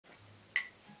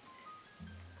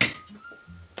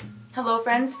Hello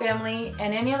friends, family,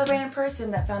 and any other random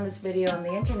person that found this video on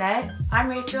the internet. I'm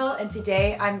Rachel, and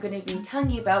today I'm going to be telling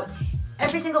you about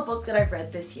every single book that I've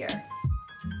read this year.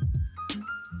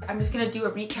 I'm just going to do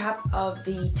a recap of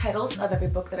the titles of every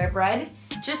book that I've read,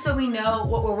 just so we know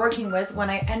what we're working with when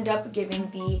I end up giving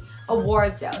the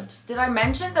awards out. Did I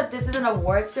mention that this is an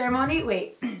award ceremony?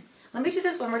 Wait, let me do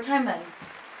this one more time then.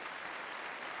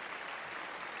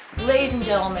 Ladies and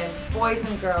gentlemen, boys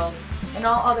and girls, and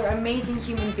all other amazing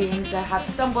human beings that have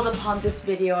stumbled upon this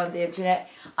video on the internet,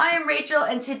 I am Rachel,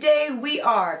 and today we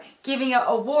are giving out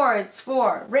awards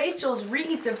for Rachel's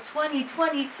Reads of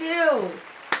 2022.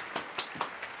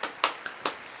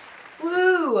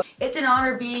 Woo! It's an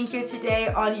honor being here today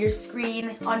on your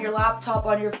screen, on your laptop,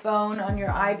 on your phone, on your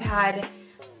iPad,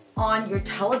 on your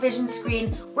television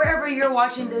screen, wherever you're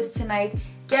watching this tonight.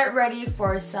 Get ready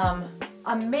for some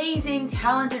amazing,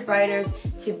 talented writers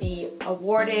to be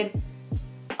awarded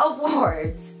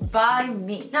awards by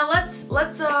me. Now let's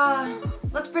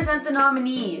present the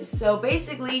nominees. So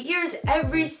basically, here's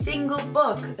every single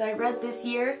book that I read this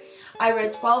year. I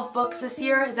read 12 books this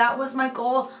year. That was my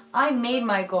goal. I made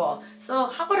my goal. So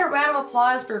how about a round of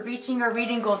applause for reaching our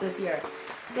reading goal this year?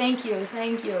 Thank you,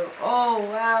 thank you. Oh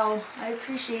wow, I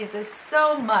appreciate this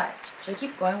so much. Should I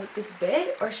keep going with this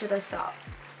bit or should I stop?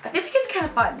 I feel like it's kind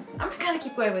of fun. I'm gonna kind of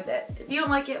keep going with it. If you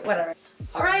don't like it, whatever.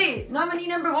 Alright, nominee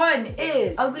number 1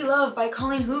 is Ugly Love by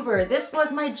Colleen Hoover. This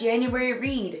was my January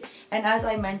read, and as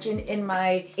I mentioned in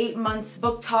my 8-month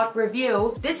book talk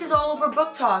review, this is all over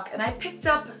book talk, and I picked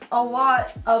up a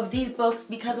lot of these books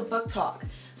because of book talk.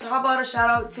 So how about a shout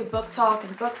out to book talk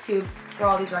and booktube for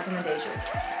all these recommendations.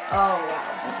 Oh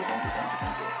wow, thank you, thank you, thank you,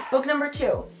 thank you. Book number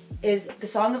 2 is The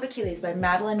Song of Achilles by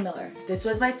Madeline Miller. This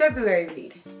was my February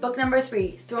read. Book number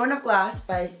 3, Throne of Glass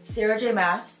by Sarah J.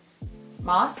 Maas.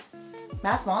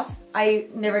 I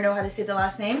never know how to say the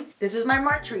last name. This was my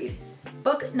March read.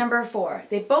 Book number 4,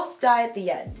 They Both Die at the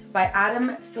End by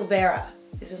Adam Silvera.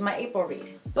 This was my April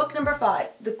read. Book number 5,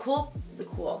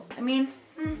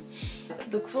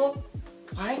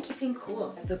 why I keep saying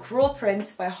cool? The Cruel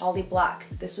Prince by Holly Black.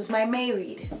 This was my May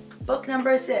read. Book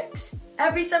number 6,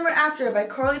 Every Summer After by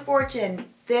Carly Fortune.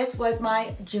 This was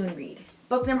my June read.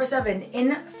 Book number 7,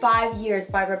 In 5 Years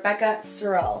by Rebecca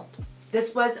Searle.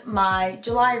 This was my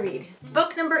July read.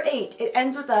 Book number 8, It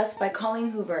Ends With Us by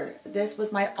Colleen Hoover. This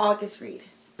was my August read.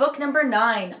 Book number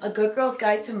 9, A Good Girl's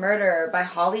Guide to Murder by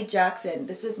Holly Jackson.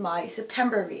 This was my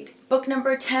September read. Book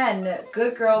number 10,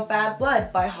 Good Girl, Bad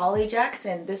Blood by Holly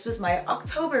Jackson. This was my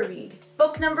October read.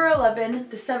 Book number 11,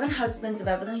 The Seven Husbands of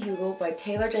Evelyn Hugo by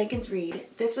Taylor Jenkins Reid.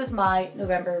 This was my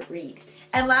November read.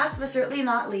 And last but certainly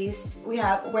not least, we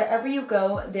have Wherever You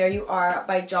Go, There You Are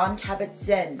by Jon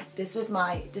Kabat-Zinn. This was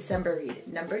my December read,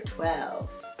 number 12.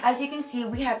 As you can see,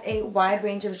 we have a wide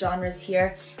range of genres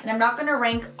here, and I'm not going to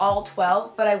rank all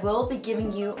 12, but I will be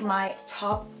giving you my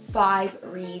top 5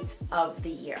 reads of the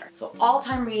year. So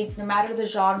all-time reads, no matter the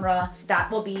genre,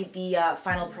 that will be the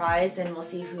final prize, and we'll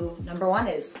see who number 1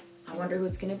 is. I wonder who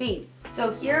it's going to be.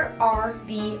 So here are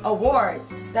the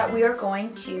awards that we are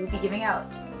going to be giving out.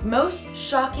 Most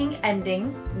shocking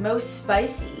ending, most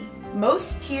spicy,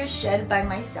 most tears shed by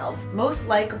myself, most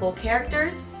likable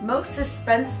characters, most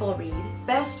suspenseful read,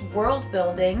 best world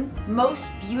building, most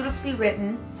beautifully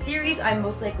written, series I'm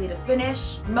most likely to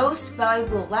finish, most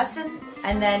valuable lesson,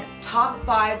 and then top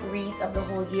 5 reads of the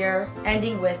whole year,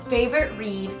 ending with favorite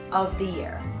read of the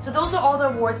year. So those are all the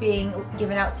awards being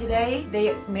given out today.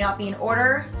 They may not be in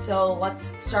order, so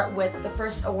let's start with the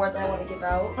first award that I want to give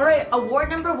out. Alright, award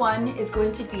number 1 is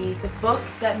going to be the book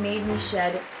that made me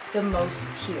shed the most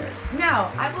tears.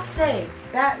 Now, I will say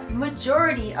that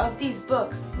majority of these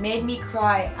books made me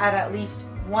cry at least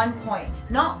one point.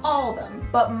 Not all of them,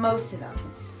 but most of them.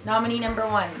 Nominee number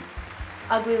 1,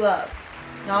 Ugly Love.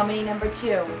 Nominee number 2,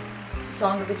 The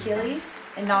Song of Achilles.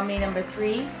 And nominee number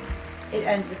 3, It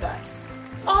Ends With Us.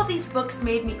 All these books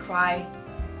made me cry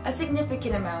a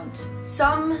significant amount,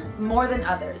 some more than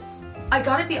others. I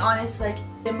gotta be honest, like,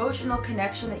 the emotional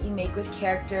connection that you make with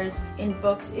characters in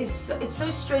books is it's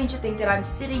so strange to think that I'm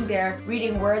sitting there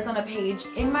reading words on a page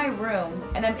in my room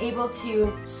and I'm able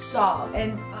to sob,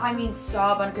 and I mean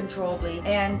sob uncontrollably.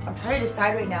 And I'm trying to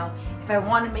decide right now if I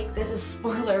want to make this a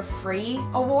spoiler-free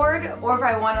award or if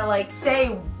I want to like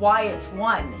say why it's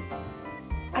won.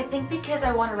 I think because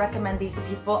I want to recommend these to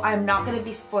people, I'm not going to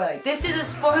be spoiling. This is a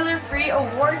spoiler-free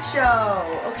award show!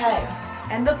 Okay,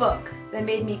 and the book that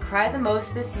made me cry the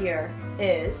most this year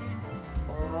is...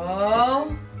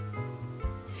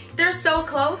 They're so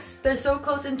close. They're so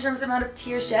close in terms of amount of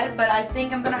tears shed, but I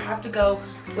think I'm gonna have to go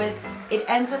with It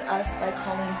Ends With Us by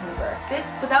Colleen Hoover.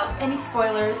 This, without any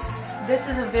spoilers, this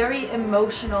is a very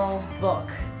emotional book.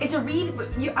 It's a read,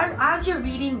 as you're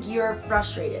reading, you're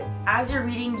frustrated. As you're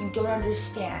reading, you don't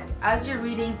understand. As you're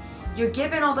reading, you're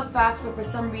given all the facts, but for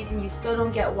some reason you still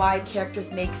don't get why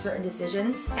characters make certain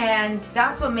decisions. And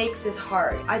that's what makes this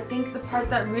hard. I think the part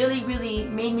that really, really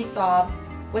made me sob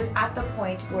was at the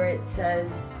point where it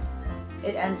says,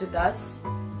 it ends with us,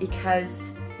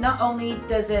 because not only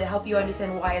does it help you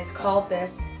understand why it's called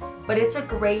this, but it's a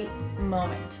great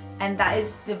moment. And that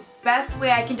is the best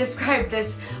way I can describe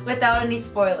this without any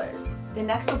spoilers. The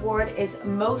next award is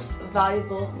Most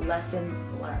Valuable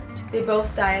Lesson Learned. They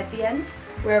both die at the end.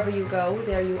 Wherever you go,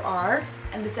 there you are,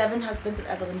 and The Seven Husbands of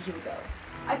Evelyn Hugo.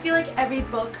 I feel like every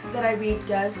book that I read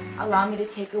does allow me to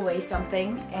take away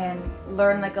something and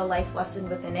learn like a life lesson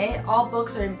within it. All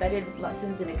books are embedded with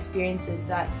lessons and experiences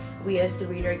that we as the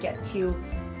reader get to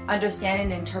understand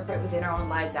and interpret within our own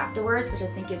lives afterwards, which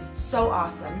I think is so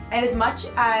awesome. And as much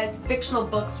as fictional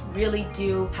books really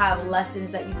do have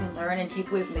lessons that you can learn and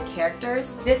take away from the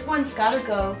characters, this one's gotta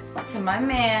go to my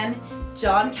man,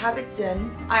 John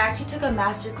Kabat-Zinn. I actually took a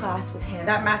masterclass with him.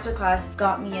 That masterclass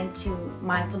got me into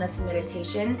mindfulness and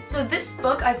meditation. So this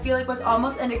book I feel like was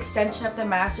almost an extension of the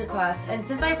masterclass, and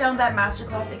since I found that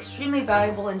masterclass extremely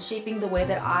valuable in shaping the way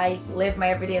that I live my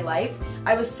everyday life,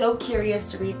 I was so curious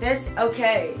to read this.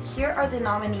 Okay, here are the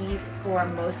nominees for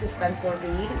Most Suspenseful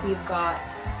Read. We've got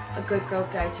A Good Girl's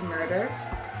Guide to Murder,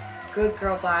 Good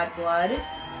Girl Bad Blood,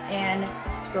 and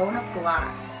Throne of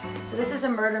Glass. So this is a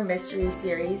murder mystery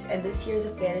series, and this here is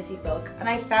a fantasy book. And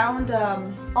I found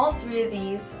all three of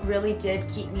these really did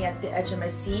keep me at the edge of my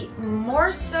seat.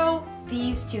 More so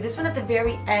these two. This one at the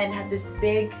very end had this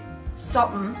big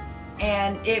something,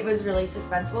 and it was really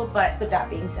suspenseful. But with that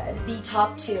being said, the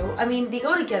top two, I mean, they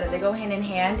go together, they go hand in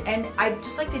hand, and I'd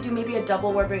just like to do maybe a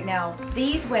double award right now.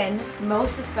 These win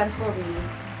Most Suspenseful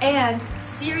Reads and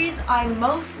Series I'm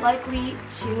Most Likely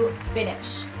to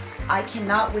Finish. I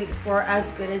cannot wait for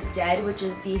As Good as Dead, which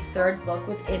is the third book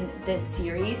within this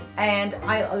series, and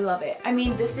I love it. I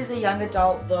mean, this is a young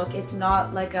adult book. It's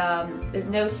not like there's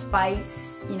no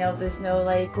spice, you know, there's no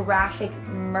like graphic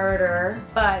murder,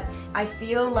 but I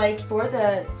feel like for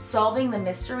the solving the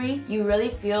mystery, you really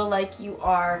feel like you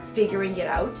are figuring it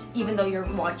out, even though you're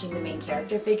watching the main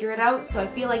character figure it out. So I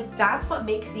feel like that's what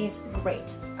makes these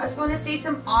great. I just want to say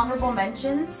some honorable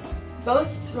mentions.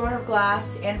 Both Throne of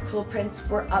Glass and Cruel Prince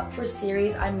were up for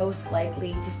series I'm most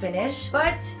likely to finish,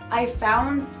 but I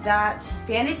found that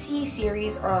fantasy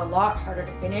series are a lot harder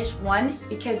to finish. One,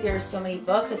 because there are so many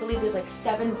books. I believe there's like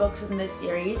 7 books within this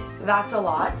series. That's a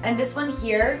lot. And this one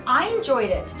here, I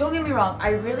enjoyed it. Don't get me wrong, I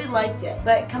really liked it.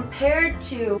 But compared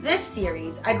to this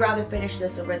series, I'd rather finish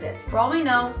this over this. For all we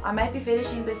know, I might be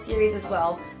finishing this series as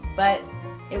well, but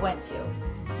it went to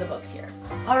the books here.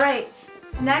 Alright.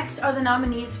 Next are the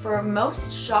nominees for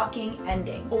Most Shocking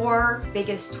Ending or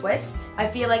Biggest Twist. I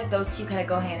feel like those two kind of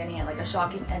go hand in hand. Like a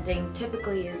shocking ending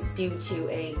typically is due to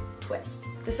a twist.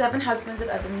 The Seven Husbands of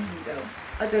Evelyn Hugo,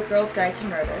 A Good Girl's Guide to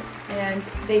Murder, and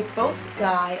they both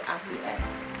die at the end.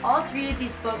 All three of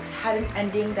these books had an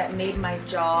ending that made my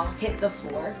jaw hit the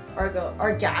floor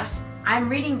or gasp. I'm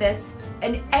reading this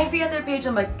and every other page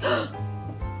I'm like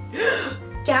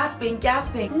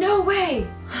gasping, no way!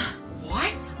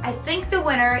 What? I think the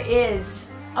winner is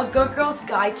A Good Girl's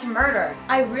Guide to Murder.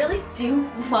 I really do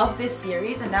love this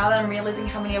series, and now that I'm realizing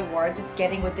how many awards it's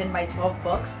getting within my 12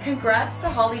 books, congrats to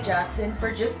Holly Jackson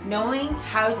for just knowing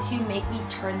how to make me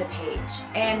turn the page.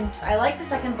 And I like the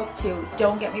second book too,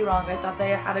 don't get me wrong, I thought that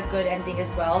it had a good ending as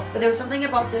well, but there was something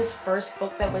about this first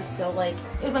book that was so like,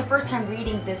 it was my first time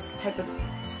reading this type of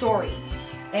story,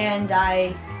 and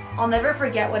I'll never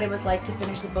forget what it was like to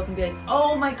finish the book and be like,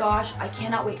 oh my gosh, I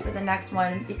cannot wait for the next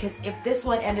one, because if this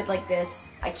one ended like this,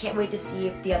 I can't wait to see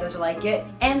if the others are like it.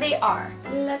 And they are.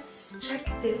 Let's check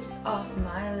this off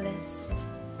my list.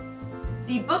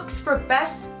 The books for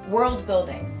Best World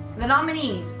Building. The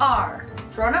nominees are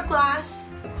Throne of Glass,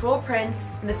 The Cruel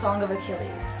Prince, and The Song of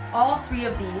Achilles. All three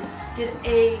of these did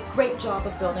a great job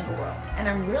of building a world, and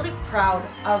I'm really proud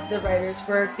of the writers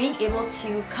for being able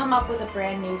to come up with a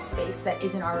brand new space that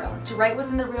isn't our own. To write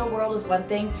within the real world is one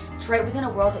thing, to write within a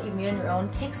world that you've made on your own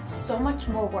takes so much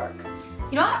more work.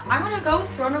 You know what? I'm gonna go with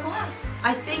Throne of Glass.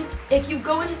 I think if you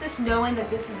go into this knowing that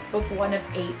this is book 1 of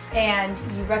 8 and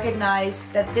you recognize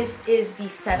that this is the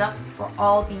setup for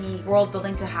all the world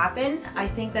building to happen, I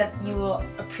think that you will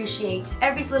appreciate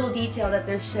every little detail that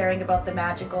they're sharing about the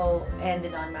magical and the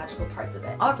non-magical parts of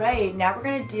it. Alright, now we're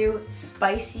gonna do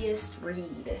spiciest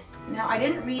read. Now, I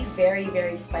didn't read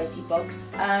very spicy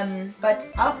books, but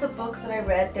of the books that I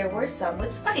read, there were some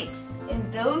with spice.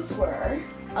 And those were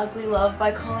Ugly Love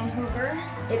by Colleen Hoover,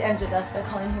 It Ends With Us by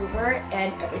Colleen Hoover,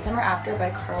 and Every Summer After by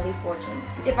Carly Fortune.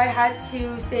 If I had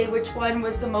to say which one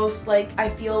was the most like, I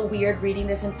feel weird reading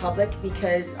this in public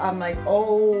because I'm like,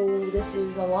 oh, this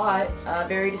is a lot,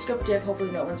 very descriptive,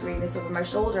 hopefully no one's reading this over my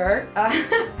shoulder. I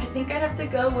think I'd have to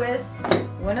go with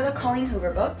one of the Colleen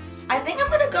Hoover books. I think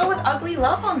I'm gonna go with Ugly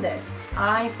Love on this.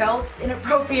 I felt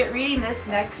inappropriate reading this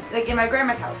like in my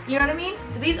grandma's house, you know what I mean?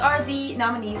 So these are the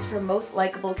nominees for most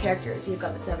likable characters. We've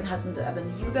got The Seven Husbands of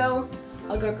Evelyn Hugo,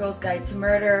 A Good Girl's Guide to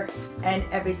Murder, and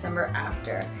Every Summer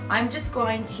After. I'm just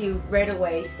going to right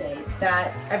away say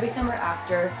that Every Summer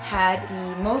After had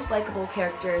the most likable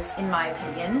characters in my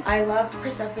opinion. I loved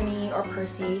Persephone or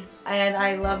Percy, and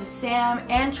I loved Sam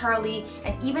and Charlie,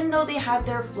 and even though they had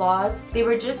their flaws, they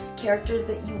were just characters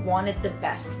that you wanted the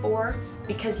best for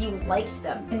because you liked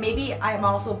them. And maybe I'm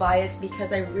also biased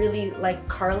because I really like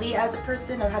Carly as a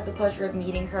person. I've had the pleasure of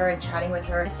meeting her and chatting with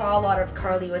her. I saw a lot of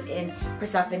Carly within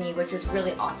Persephone, which was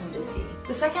really awesome to see.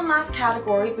 The second last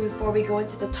category before we go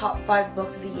into the top 5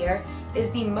 books of the year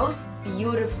is the most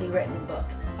beautifully written book.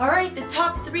 Alright, the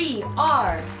top 3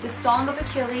 are The Song of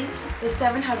Achilles, The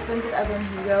Seven Husbands of Evelyn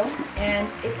Hugo, and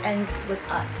It Ends With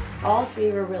Us. All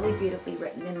 3 were really beautifully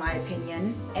written in my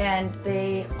opinion, and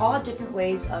they all have different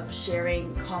ways of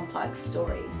sharing complex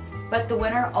stories. But the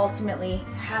winner ultimately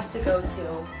has to go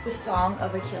to The Song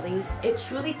of Achilles. It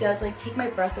truly does like take my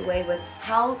breath away with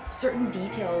how certain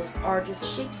details are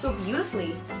just shaped so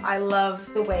beautifully. I love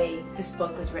the way this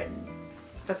book was written.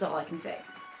 That's all I can say.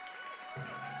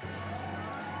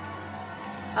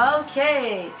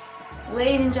 Okay,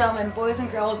 ladies and gentlemen, boys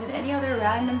and girls, and any other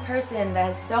random person that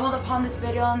has stumbled upon this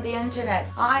video on the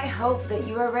internet, I hope that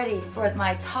you are ready for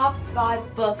my top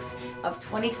 5 books of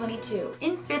 2022.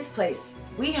 In 5th place,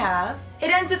 we have It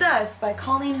Ends With Us by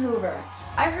Colleen Hoover.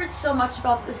 I heard so much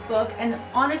about this book, and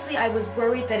honestly I was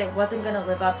worried that it wasn't going to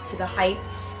live up to the hype,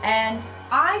 and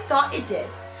I thought it did.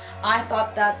 I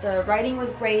thought that the writing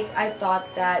was great. I thought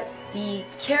that the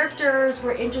characters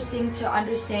were interesting to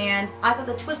understand. I thought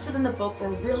the twists within the book were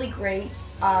really great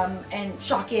and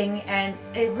shocking, and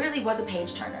it really was a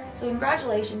page turner. So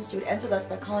congratulations to It Ends With Us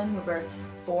by Colleen Hoover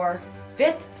for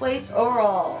 5th place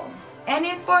overall. And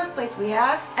in 4th place we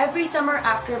have Every Summer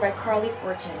After by Carly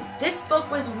Fortune. This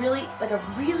book was really like a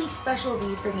really special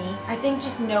read for me. I think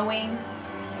just knowing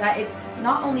that it's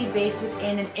not only based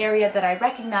within an area that I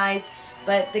recognize,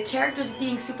 but the characters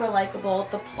being super likable,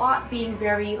 the plot being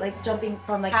very like jumping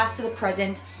from like past to the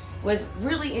present was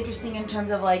really interesting in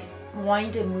terms of like wanting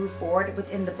to move forward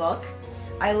within the book.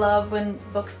 I love when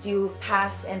books do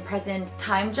past and present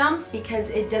time jumps because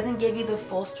it doesn't give you the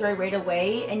full story right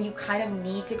away, and you kind of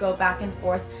need to go back and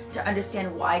forth to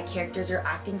understand why characters are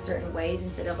acting certain ways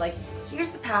instead of like, here's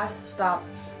the past, stop,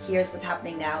 here's what's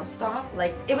happening now, stop.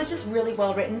 Like, it was just really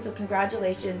well written, so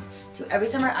congratulations to Every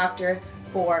Summer After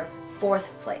for 4th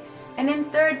place. And in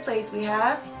 3rd place we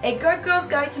have A Good Girl's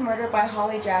Guide to Murder by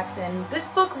Holly Jackson. This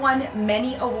book won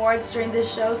many awards during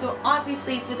this show, so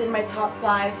obviously it's within my top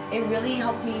 5. It really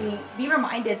helped me be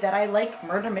reminded that I like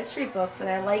murder mystery books and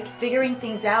I like figuring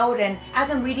things out, and as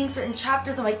I'm reading certain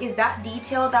chapters I'm like, is that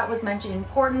detail that was mentioned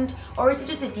important, or is it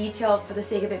just a detail for the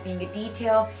sake of it being a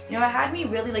detail? You know, it had me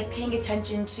really like paying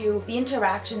attention to the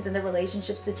interactions and the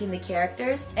relationships between the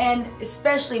characters, and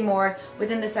especially more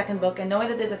within the 2nd book, and knowing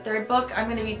that there's a 3rd book, I'm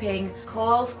going to be paying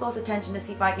close attention to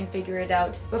see if I can figure it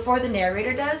out before the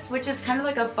narrator does, which is kind of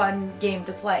like a fun game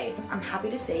to play. I'm happy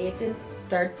to say it's in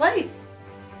 3rd place.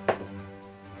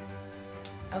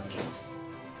 Okay.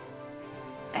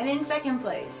 And in 2nd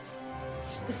place,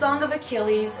 The Song of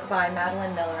Achilles by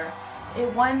Madeline Miller. It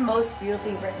won Most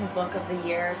Beautifully Written Book of the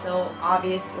Year, so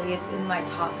obviously it's in my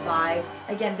top 5.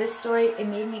 Again, this story, it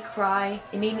made me cry,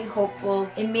 it made me hopeful,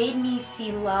 it made me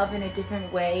see love in a different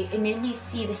way, it made me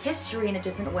see the history in a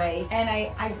different way, and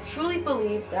I truly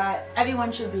believe that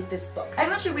everyone should read this book.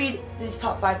 Everyone should read these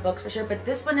top 5 books for sure, but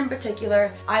this one in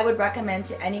particular, I would recommend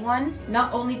to anyone,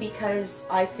 not only because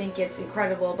I think it's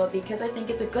incredible, but because I think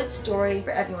it's a good story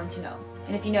for everyone to know.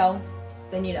 And if you know,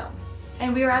 then you know.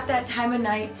 And we are at that time of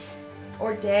night,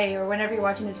 or day, or whenever you're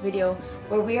watching this video,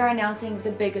 where we are announcing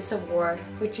the biggest award,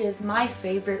 which is my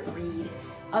favorite read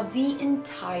of the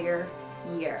entire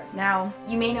year. Now,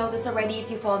 you may know this already if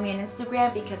you follow me on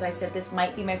Instagram because I said this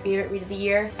might be my favorite read of the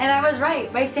year, and I was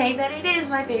right by saying that it is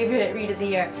my favorite read of the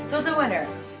year. So the winner,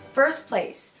 first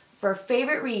place for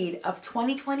favorite read of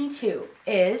 2022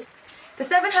 is The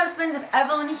Seven Husbands of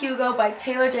Evelyn Hugo by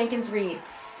Taylor Jenkins Reid.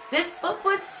 This book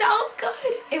was so good.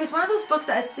 It was one of those books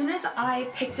that as soon as I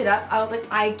picked it up, I was like,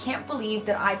 I can't believe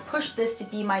that I pushed this to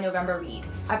be my November read.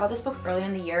 I bought this book earlier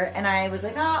in the year and I was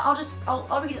like, oh,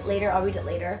 I'll read it later, I'll read it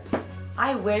later.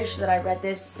 I wish that I read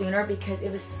this sooner because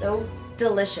it was so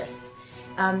delicious.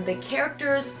 The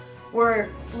characters were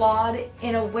flawed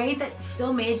in a way that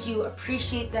still made you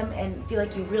appreciate them and feel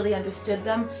like you really understood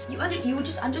them. You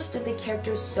just understood the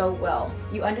characters so well.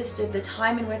 You understood the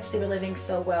time in which they were living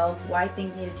so well, why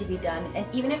things needed to be done, and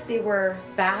even if they were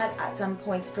bad at some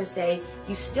points per se,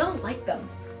 you still liked them,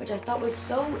 which I thought was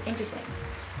so interesting.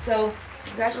 So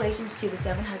congratulations to The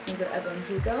Seven Husbands of Evelyn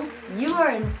Hugo. You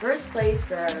are in first place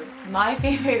for my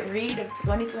favorite read of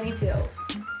 2022.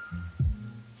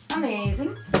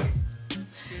 Amazing.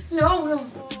 No.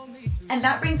 And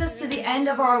that brings us to the end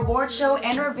of our award show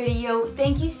and our video.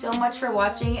 Thank you so much for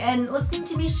watching and listening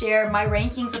to me share my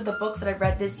rankings of the books that I've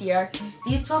read this year.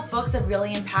 These 12 books have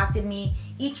really impacted me.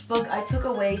 Each book I took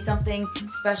away something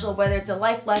special, whether it's a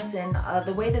life lesson,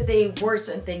 the way that they word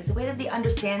certain things, the way that they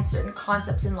understand certain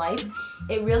concepts in life.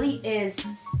 It really is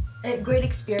a great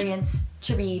experience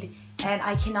to read, and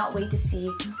I cannot wait to see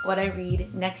what I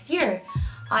read next year.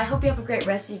 I hope you have a great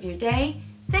rest of your day.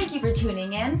 Thank you for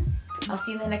tuning in. I'll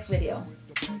see you in the next video.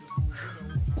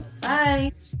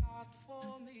 Bye!